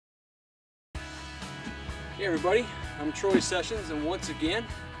Hey everybody, I'm Troy Sessions, and once again,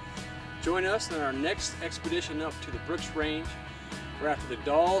 join us on our next expedition up to the Brooks Range. We're after the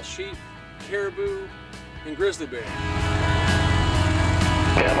Dall Sheep, Caribou, and Grizzly bear. Yeah,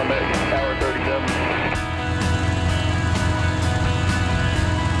 I'm at Tower 37.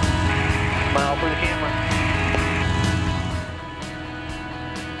 Smile for the camera.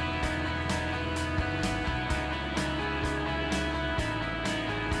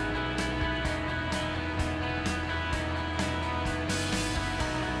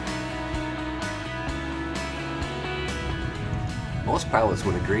 Most pilots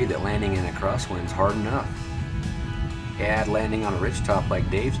would agree that landing in a crosswind is hard enough. Add landing on a ridgetop like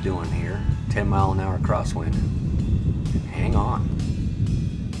Dave's doing here, 10-mile-an-hour crosswind. Hang on.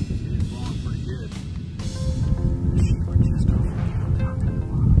 It's blowing pretty good.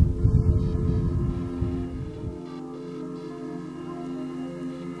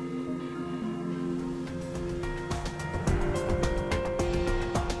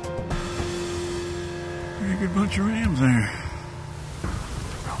 Pretty good bunch of rams there.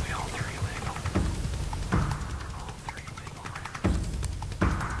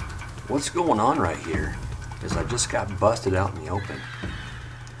 What's going on right here is I just got busted out in the open.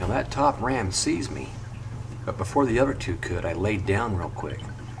 Now that top ram sees me, but before the other two could, I laid down real quick.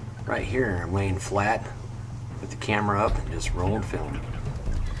 Right here, I'm laying flat with the camera up and just rolling film.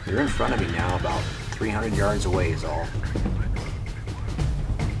 They're in front of me now, about 300 yards away is all.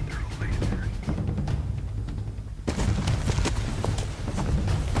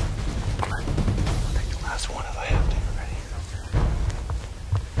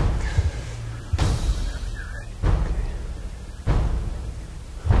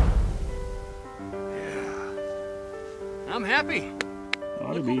 I'm happy.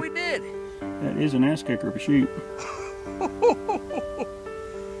 Look what we did. That is an ass kicker of a sheep.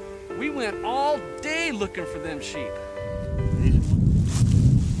 We went all day looking for them sheep.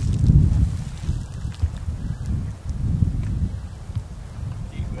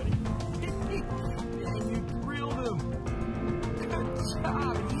 You drilled him. Good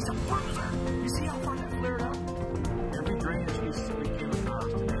job. He's a bruiser. You see how far that flared up? Every drainage we came across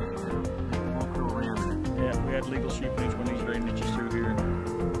today had a full curl ram in it. Yeah, we had legal SheeFish when these drainages through here.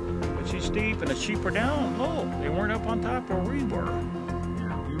 But she's steep and the sheep are down low. They weren't up on top where we were.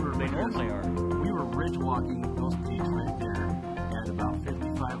 Yeah, they normally are. We were ridge walking those peaks right there at about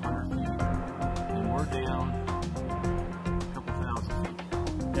 5,500 feet. And we're down a couple thousand feet.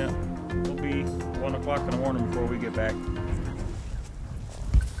 Yeah, it'll be 1 o'clock in the morning before we get back.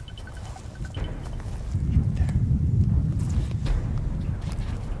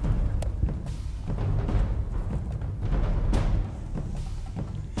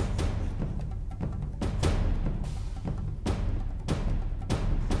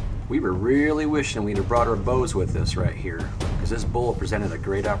 We were really wishing we'd have brought our bows with us right here, because this bull presented a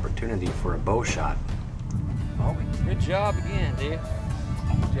great opportunity for a bow shot. Oh, good job again, Dave.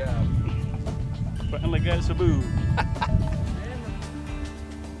 Good job. Finally got us a boo.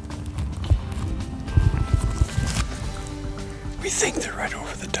 We think they're right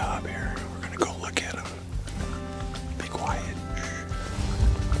over the top here. We're gonna go look at them. Be quiet.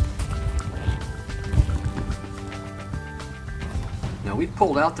 Now we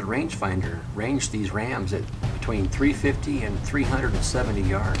pulled out the rangefinder, ranged these rams at between 350 and 370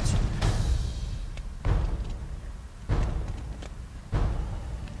 yards.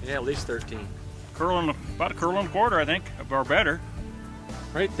 Yeah, at least 13. About a curl and a quarter, I think, or better.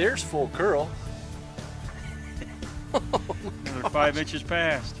 Right there's full curl. Another 5 inches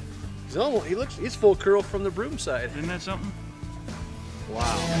past. He's full curl from the broom side. Isn't that something?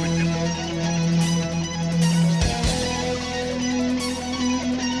 Wow.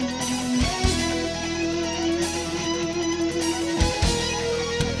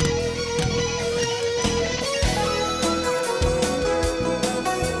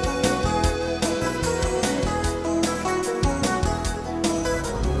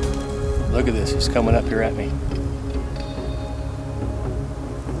 Look at this, he's coming up here at me.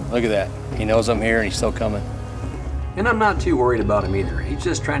 Look at that. He knows I'm here and he's still coming. And I'm not too worried about him either. He's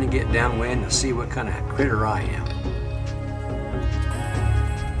just trying to get downwind to see what kind of critter I am.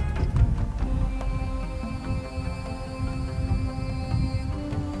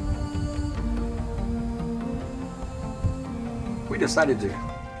 We decided to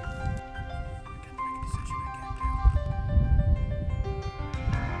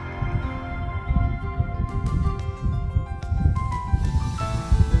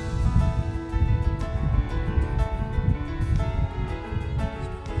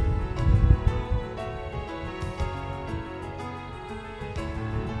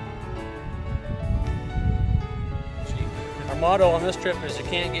motto on this trip is you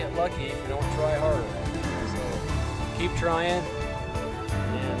can't get lucky if you don't try harder. So keep trying,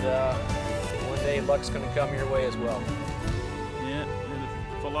 and one day luck's going to come your way as well. Yeah, and the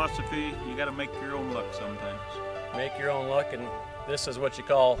philosophy, you got to make your own luck sometimes. Make your own luck, and this is what you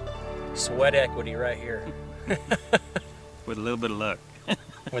call sweat equity right here. With a little bit of luck.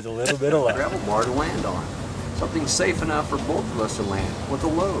 With a little bit of luck. Gravel bar to land on. Something safe enough for both of us to land with a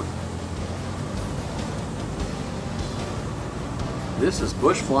load. This is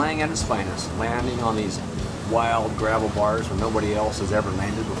bush flying at its finest, landing on these wild gravel bars where nobody else has ever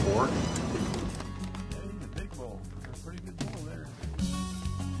landed before.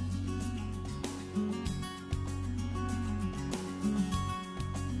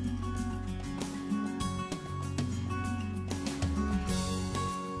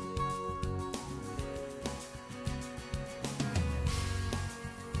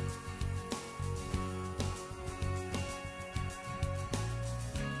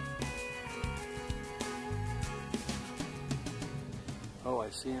 Oh,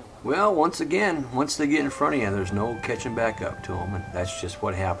 I see him. Well, once again, once they get in front of you, there's no catching back up to them, and that's just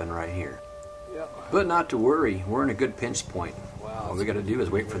what happened right here. Yep. But not to worry, we're in a good pinch point. Wow. All we got to do is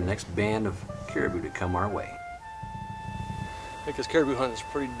wait for the next band of caribou to come our way. I think this caribou hunt is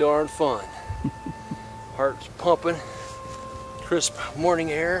pretty darn fun. Heart's pumping, crisp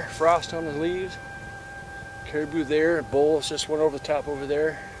morning air, frost on the leaves. Caribou there, bulls just went over the top over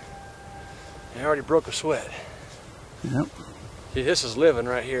there. And I already broke a sweat. Yep. See, this is living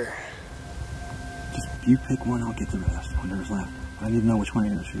right here. Just you pick one, I'll get the rest. Whatever's left. I don't even know which one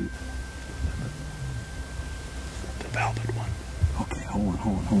you're gonna shoot. The velvet one. Okay, hold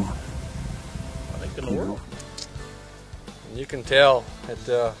on. I think in the world. And you can tell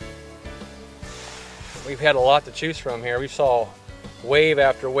that we've had a lot to choose from here. We saw wave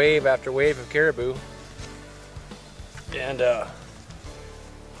after wave after wave of caribou. And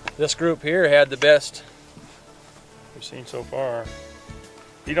this group here had the best we've seen so far.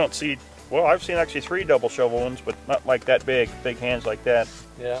 You don't see, well, I've seen actually 3 double shovel ones, but not like that big hands like that.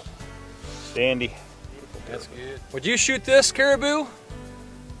 Yeah. Standy. That's good. Would you shoot this caribou?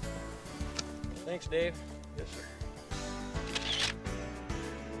 Thanks, Dave. Yes, sir.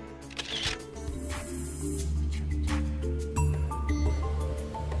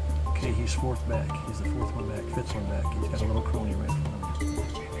 Okay, he's fourth back. He's the fourth one back, fifth one back. He's got a little crony right in front of him.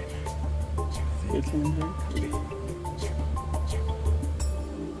 Fifth one back.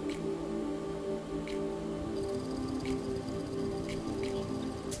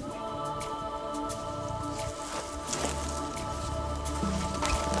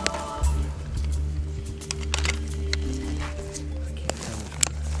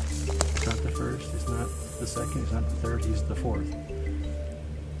 The second, he's not the third, he's the fourth.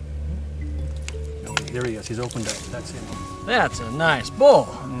 No, there he is, he's opened up, that's him. That's a nice bull.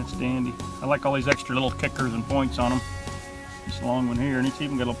 That's dandy. I like all these extra little kickers and points on them. This long one here, and it's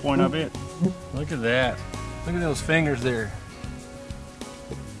even got a little point of it. Look at that. Look at those fingers there.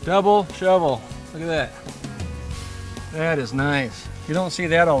 Double shovel. Look at that. That is nice. You don't see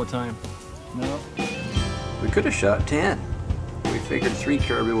that all the time. No. We could have shot 10. We figured 3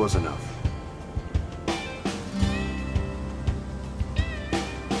 caribou was enough.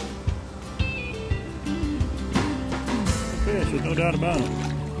 Fish, there's no doubt about it. Look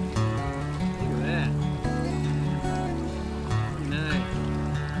at that. Nice.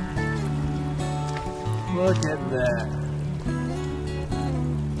 Look at that.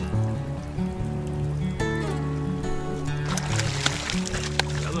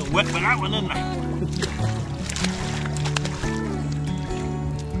 Got a little wet for that one, didn't I?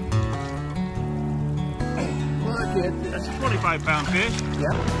 Look at this. That's a 25-pound fish.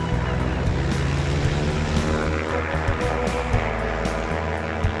 Yep.